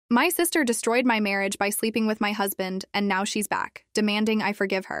My sister destroyed my marriage by sleeping with my husband, and now she's back, demanding I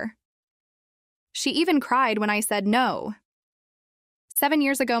forgive her. She even cried when I said no. 7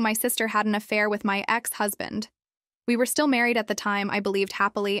 years ago, my sister had an affair with my ex-husband. We were still married at the time, I believed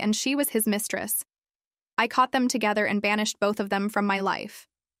happily, and she was his mistress. I caught them together and banished both of them from my life.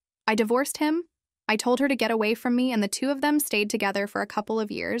 I divorced him. I told her to get away from me, and the two of them stayed together for a couple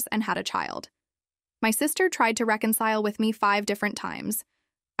of years and had a child. My sister tried to reconcile with me 5 different times.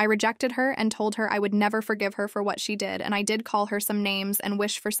 I rejected her and told her I would never forgive her for what she did, and I did call her some names and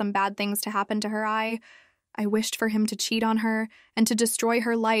wish for some bad things to happen to her. I wished for him to cheat on her and to destroy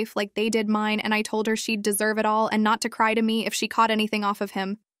her life like they did mine, and I told her she'd deserve it all and not to cry to me if she caught anything off of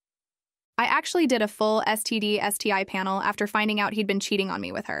him. I actually did a full STD/STI panel after finding out he'd been cheating on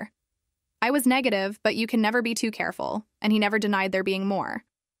me with her. I was negative, but you can never be too careful, and he never denied there being more.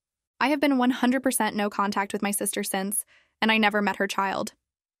 I have been 100% no contact with my sister since, and I never met her child.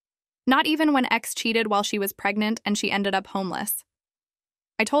 Not even when ex cheated while she was pregnant and she ended up homeless.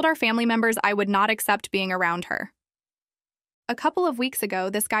 I told our family members I would not accept being around her. A couple of weeks ago,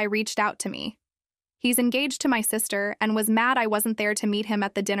 this guy reached out to me. He's engaged to my sister and was mad I wasn't there to meet him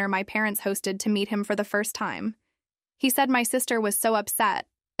at the dinner my parents hosted to meet him for the first time. He said my sister was so upset,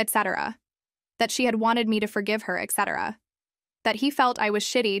 etc., that she had wanted me to forgive her, etc., that he felt I was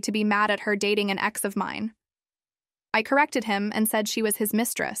shitty to be mad at her dating an ex of mine. I corrected him and said she was his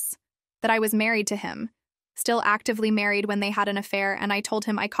mistress, that I was married to him, still actively married when they had an affair, and I told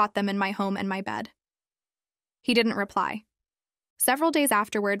him I caught them in my home and my bed. He didn't reply. Several days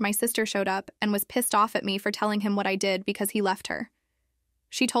afterward, my sister showed up and was pissed off at me for telling him what I did because he left her.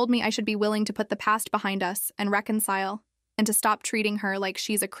 She told me I should be willing to put the past behind us and reconcile, and to stop treating her like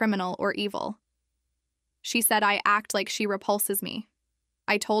she's a criminal or evil. She said I act like she repulses me.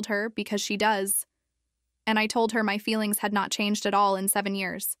 I told her because she does. And I told her my feelings had not changed at all in 7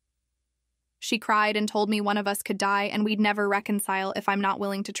 years. She cried and told me one of us could die and we'd never reconcile if I'm not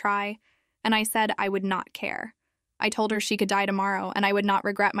willing to try, and I said I would not care. I told her she could die tomorrow and I would not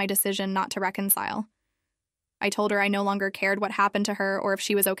regret my decision not to reconcile. I told her I no longer cared what happened to her or if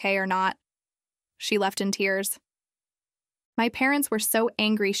she was okay or not. She left in tears. My parents were so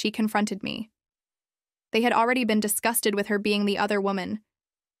angry she confronted me. They had already been disgusted with her being the other woman,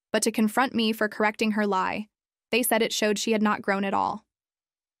 but to confront me for correcting her lie, they said it showed she had not grown at all.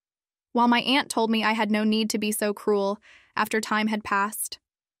 While my aunt told me I had no need to be so cruel after time had passed,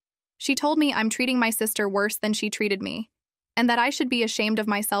 she told me I'm treating my sister worse than she treated me, and that I should be ashamed of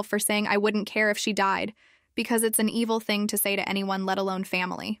myself for saying I wouldn't care if she died, because it's an evil thing to say to anyone, let alone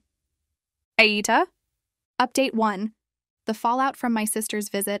family. Aita? Update 1. The fallout from my sister's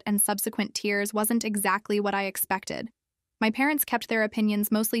visit and subsequent tears wasn't exactly what I expected. My parents kept their opinions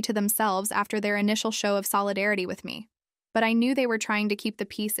mostly to themselves after their initial show of solidarity with me, but I knew they were trying to keep the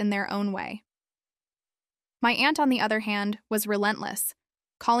peace in their own way. My aunt, on the other hand, was relentless,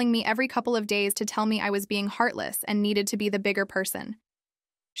 calling me every couple of days to tell me I was being heartless and needed to be the bigger person.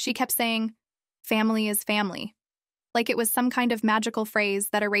 She kept saying, "Family is family," like it was some kind of magical phrase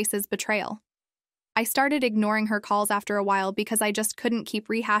that erases betrayal. I started ignoring her calls after a while because I just couldn't keep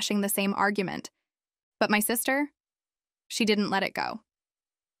rehashing the same argument. But my sister? She didn't let it go.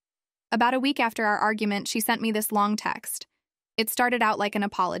 About a week after our argument, she sent me this long text. It started out like an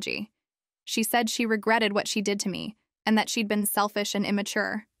apology. She said she regretted what she did to me and that she'd been selfish and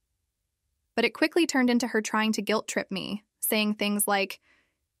immature. But it quickly turned into her trying to guilt trip me, saying things like,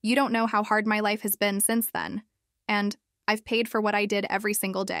 "You don't know how hard my life has been since then," and "I've paid for what I did every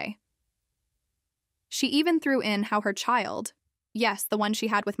single day." She even threw in how her child, yes, the one she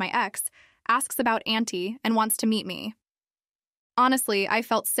had with my ex, asks about Auntie and wants to meet me. Honestly, I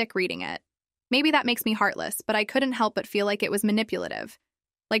felt sick reading it. Maybe that makes me heartless, but I couldn't help but feel like it was manipulative.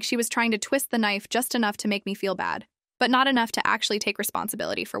 Like she was trying to twist the knife just enough to make me feel bad, but not enough to actually take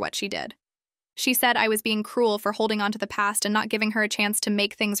responsibility for what she did. She said I was being cruel for holding on to the past and not giving her a chance to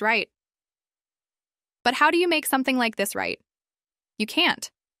make things right. But how do you make something like this right? You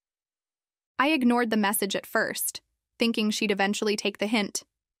can't. I ignored the message at first, thinking she'd eventually take the hint.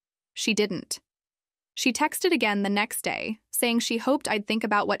 She didn't. She texted again the next day, saying she hoped I'd think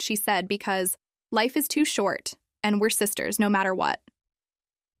about what she said because life is too short and we're sisters no matter what.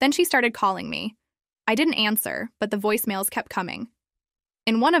 Then she started calling me. I didn't answer, but the voicemails kept coming.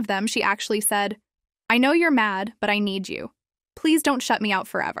 In one of them, she actually said, "I know you're mad, but I need you. Please don't shut me out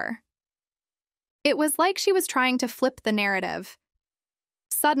forever." It was like she was trying to flip the narrative.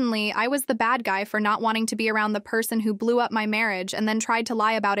 Suddenly, I was the bad guy for not wanting to be around the person who blew up my marriage and then tried to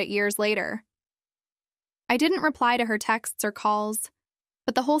lie about it years later. I didn't reply to her texts or calls,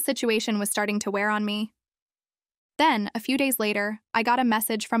 but the whole situation was starting to wear on me. Then, a few days later, I got a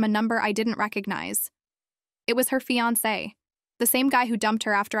message from a number I didn't recognize. It was her fiancé, the same guy who dumped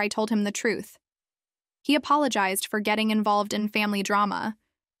her after I told him the truth. He apologized for getting involved in family drama,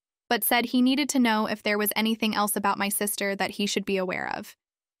 but said he needed to know if there was anything else about my sister that he should be aware of.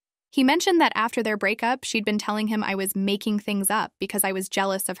 He mentioned that after their breakup, she'd been telling him I was making things up because I was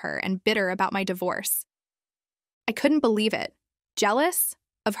jealous of her and bitter about my divorce. I couldn't believe it. Jealous?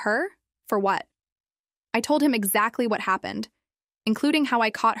 Of her? For what? I told him exactly what happened, including how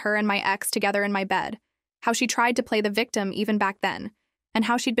I caught her and my ex together in my bed, how she tried to play the victim even back then, and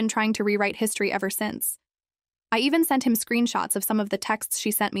how she'd been trying to rewrite history ever since. I even sent him screenshots of some of the texts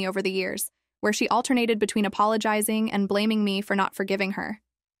she sent me over the years, where she alternated between apologizing and blaming me for not forgiving her.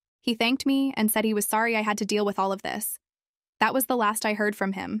 He thanked me and said he was sorry I had to deal with all of this. That was the last I heard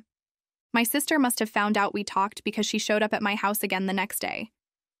from him. My sister must have found out we talked because she showed up at my house again the next day.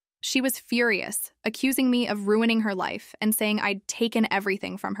 She was furious, accusing me of ruining her life and saying I'd taken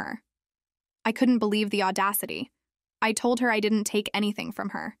everything from her. I couldn't believe the audacity. I told her I didn't take anything from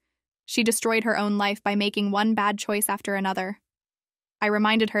her. She destroyed her own life by making one bad choice after another. I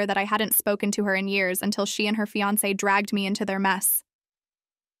reminded her that I hadn't spoken to her in years until she and her fiancé dragged me into their mess.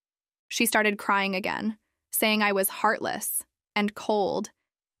 She started crying again, saying I was heartless and cold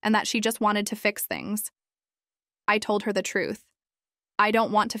and that she just wanted to fix things. I told her the truth. I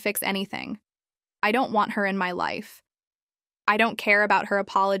don't want to fix anything. I don't want her in my life. I don't care about her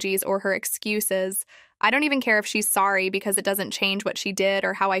apologies or her excuses. I don't even care if she's sorry because it doesn't change what she did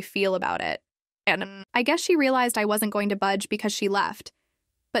or how I feel about it. And I guess she realized I wasn't going to budge because she left,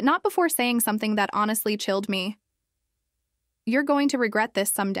 but not before saying something that honestly chilled me. You're going to regret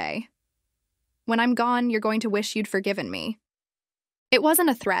this someday. When I'm gone, you're going to wish you'd forgiven me. It wasn't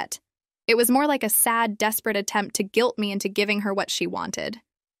a threat. It was more like a sad, desperate attempt to guilt me into giving her what she wanted.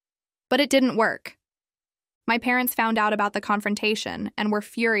 But it didn't work. My parents found out about the confrontation and were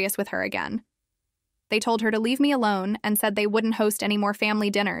furious with her again. They told her to leave me alone and said they wouldn't host any more family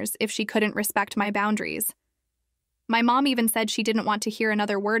dinners if she couldn't respect my boundaries. My mom even said she didn't want to hear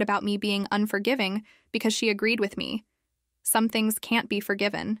another word about me being unforgiving because she agreed with me. Some things can't be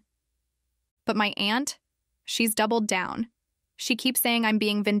forgiven. But my aunt, she's doubled down. She keeps saying I'm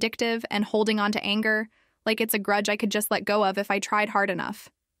being vindictive and holding on to anger, like it's a grudge I could just let go of if I tried hard enough.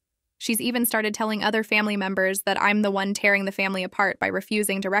 She's even started telling other family members that I'm the one tearing the family apart by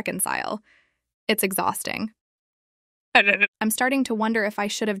refusing to reconcile. It's exhausting. I'm starting to wonder if I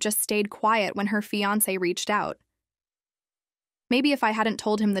should have just stayed quiet when her fiancé reached out. Maybe if I hadn't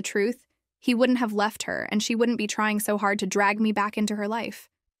told him the truth, he wouldn't have left her and she wouldn't be trying so hard to drag me back into her life.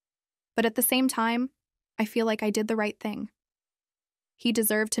 But at the same time, I feel like I did the right thing. He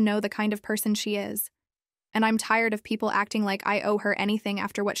deserved to know the kind of person she is, and I'm tired of people acting like I owe her anything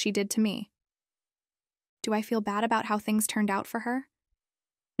after what she did to me. Do I feel bad about how things turned out for her?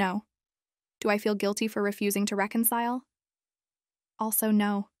 No. Do I feel guilty for refusing to reconcile? Also,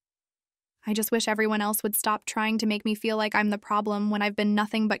 no. I just wish everyone else would stop trying to make me feel like I'm the problem when I've been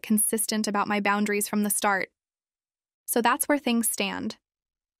nothing but consistent about my boundaries from the start. So that's where things stand.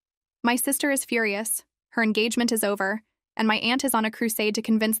 My sister is furious, her engagement is over, and my aunt is on a crusade to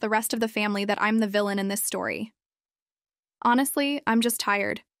convince the rest of the family that I'm the villain in this story. Honestly, I'm just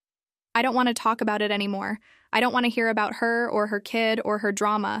tired. I don't want to talk about it anymore. I don't want to hear about her or her kid or her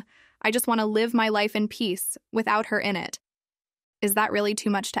drama. I just want to live my life in peace without her in it. Is that really too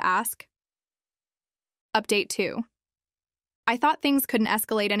much to ask? Update 2. I thought things couldn't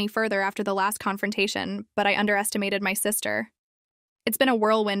escalate any further after the last confrontation, but I underestimated my sister. It's been a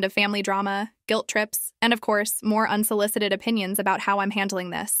whirlwind of family drama, guilt trips, and of course, more unsolicited opinions about how I'm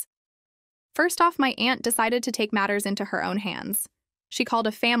handling this. First off, my aunt decided to take matters into her own hands. She called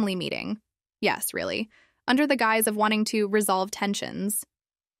a family meeting. Yes, really. Under the guise of wanting to resolve tensions.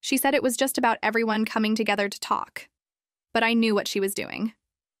 She said it was just about everyone coming together to talk. But I knew what she was doing.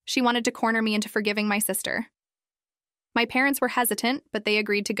 She wanted to corner me into forgiving my sister. My parents were hesitant, but they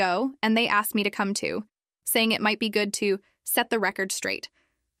agreed to go, and they asked me to come too, saying it might be good to set the record straight.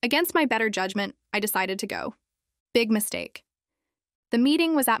 Against my better judgment, I decided to go. Big mistake. The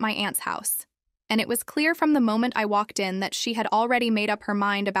meeting was at my aunt's house, and it was clear from the moment I walked in that she had already made up her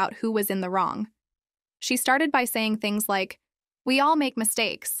mind about who was in the wrong. She started by saying things like, "We all make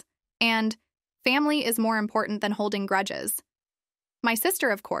mistakes," and "family is more important than holding grudges." My sister,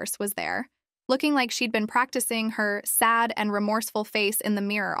 of course, was there, looking like she'd been practicing her sad and remorseful face in the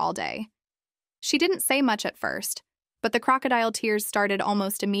mirror all day. She didn't say much at first, but the crocodile tears started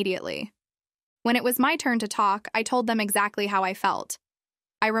almost immediately. When it was my turn to talk, I told them exactly how I felt.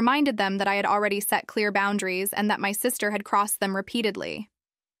 I reminded them that I had already set clear boundaries and that my sister had crossed them repeatedly.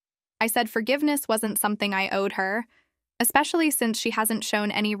 I said forgiveness wasn't something I owed her, especially since she hasn't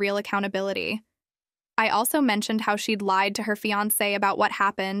shown any real accountability. I also mentioned how she'd lied to her fiance about what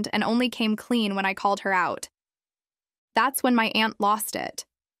happened and only came clean when I called her out. That's when my aunt lost it.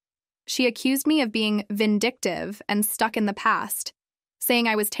 She accused me of being vindictive and stuck in the past, saying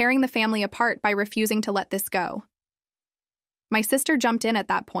I was tearing the family apart by refusing to let this go. My sister jumped in at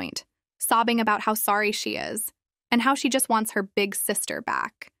that point, sobbing about how sorry she is and how she just wants her big sister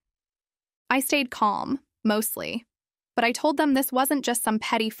back. I stayed calm, mostly, but I told them this wasn't just some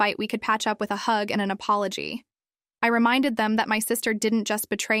petty fight we could patch up with a hug and an apology. I reminded them that my sister didn't just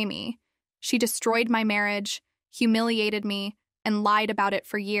betray me. She destroyed my marriage, humiliated me, and lied about it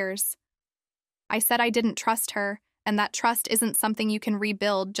for years. I said I didn't trust her, and that trust isn't something you can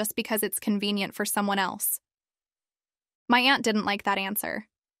rebuild just because it's convenient for someone else. My aunt didn't like that answer.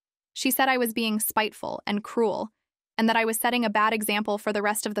 She said I was being spiteful and cruel, and that I was setting a bad example for the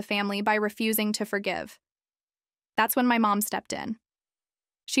rest of the family by refusing to forgive. That's when my mom stepped in.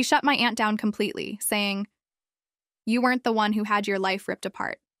 She shut my aunt down completely, saying, "You weren't the one who had your life ripped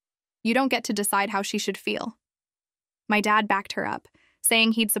apart. You don't get to decide how she should feel." My dad backed her up,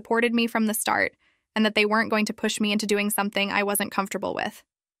 saying he'd supported me from the start and that they weren't going to push me into doing something I wasn't comfortable with.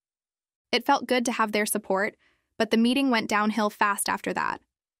 It felt good to have their support, but the meeting went downhill fast after that.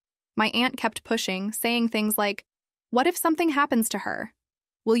 My aunt kept pushing, saying things like, "What if something happens to her?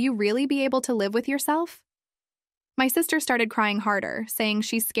 Will you really be able to live with yourself?" My sister started crying harder, saying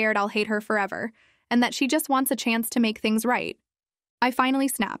she's scared I'll hate her forever and that she just wants a chance to make things right. I finally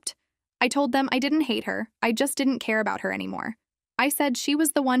snapped. I told them I didn't hate her, I just didn't care about her anymore. I said she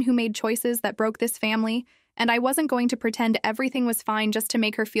was the one who made choices that broke this family, and I wasn't going to pretend everything was fine just to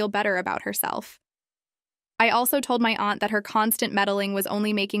make her feel better about herself. I also told my aunt that her constant meddling was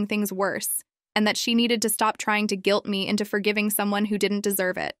only making things worse, and that she needed to stop trying to guilt me into forgiving someone who didn't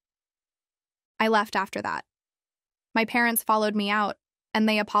deserve it. I left after that. My parents followed me out, and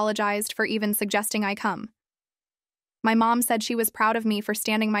they apologized for even suggesting I come. My mom said she was proud of me for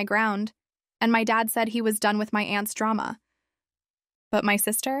standing my ground, and my dad said he was done with my aunt's drama. But my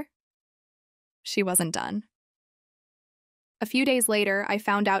sister? She wasn't done. A few days later, I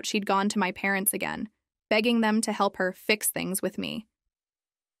found out she'd gone to my parents again, begging them to help her fix things with me.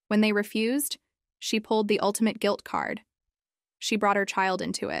 When they refused, she pulled the ultimate guilt card. She brought her child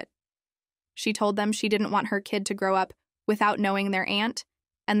into it. She told them she didn't want her kid to grow up without knowing their aunt,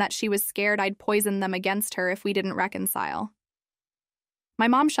 and that she was scared I'd poison them against her if we didn't reconcile. My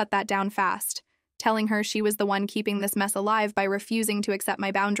mom shut that down fast, telling her she was the one keeping this mess alive by refusing to accept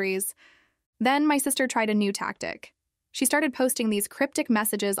my boundaries. Then my sister tried a new tactic. She started posting these cryptic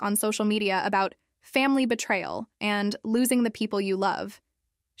messages on social media about family betrayal and losing the people you love.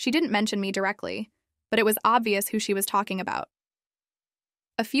 She didn't mention me directly, but it was obvious who she was talking about.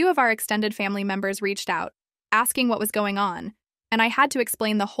 A few of our extended family members reached out, asking what was going on, and I had to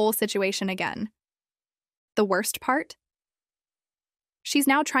explain the whole situation again. The worst part? She's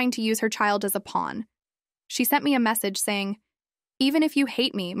now trying to use her child as a pawn. She sent me a message saying, "Even if you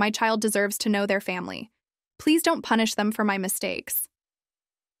hate me, my child deserves to know their family. Please don't punish them for my mistakes."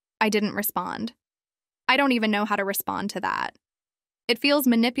 I didn't respond. I don't even know how to respond to that. It feels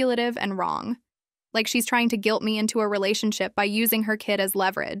manipulative and wrong, like she's trying to guilt me into a relationship by using her kid as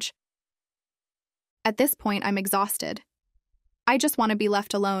leverage. At this point, I'm exhausted. I just want to be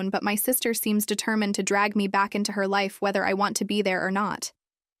left alone, but my sister seems determined to drag me back into her life whether I want to be there or not.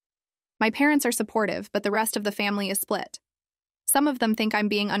 My parents are supportive, but the rest of the family is split. Some of them think I'm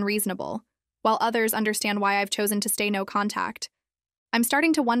being unreasonable, while others understand why I've chosen to stay no contact. I'm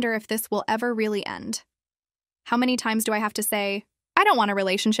starting to wonder if this will ever really end. How many times do I have to say, I don't want a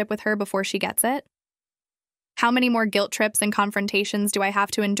relationship with her before she gets it? How many more guilt trips and confrontations do I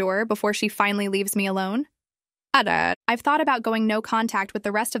have to endure before she finally leaves me alone? I've thought about going no contact with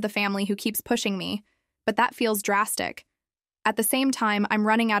the rest of the family who keeps pushing me, but that feels drastic. At the same time, I'm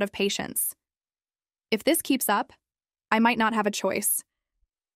running out of patience. If this keeps up, I might not have a choice.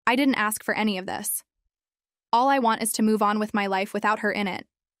 I didn't ask for any of this. All I want is to move on with my life without her in it.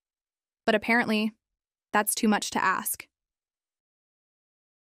 But apparently, that's too much to ask.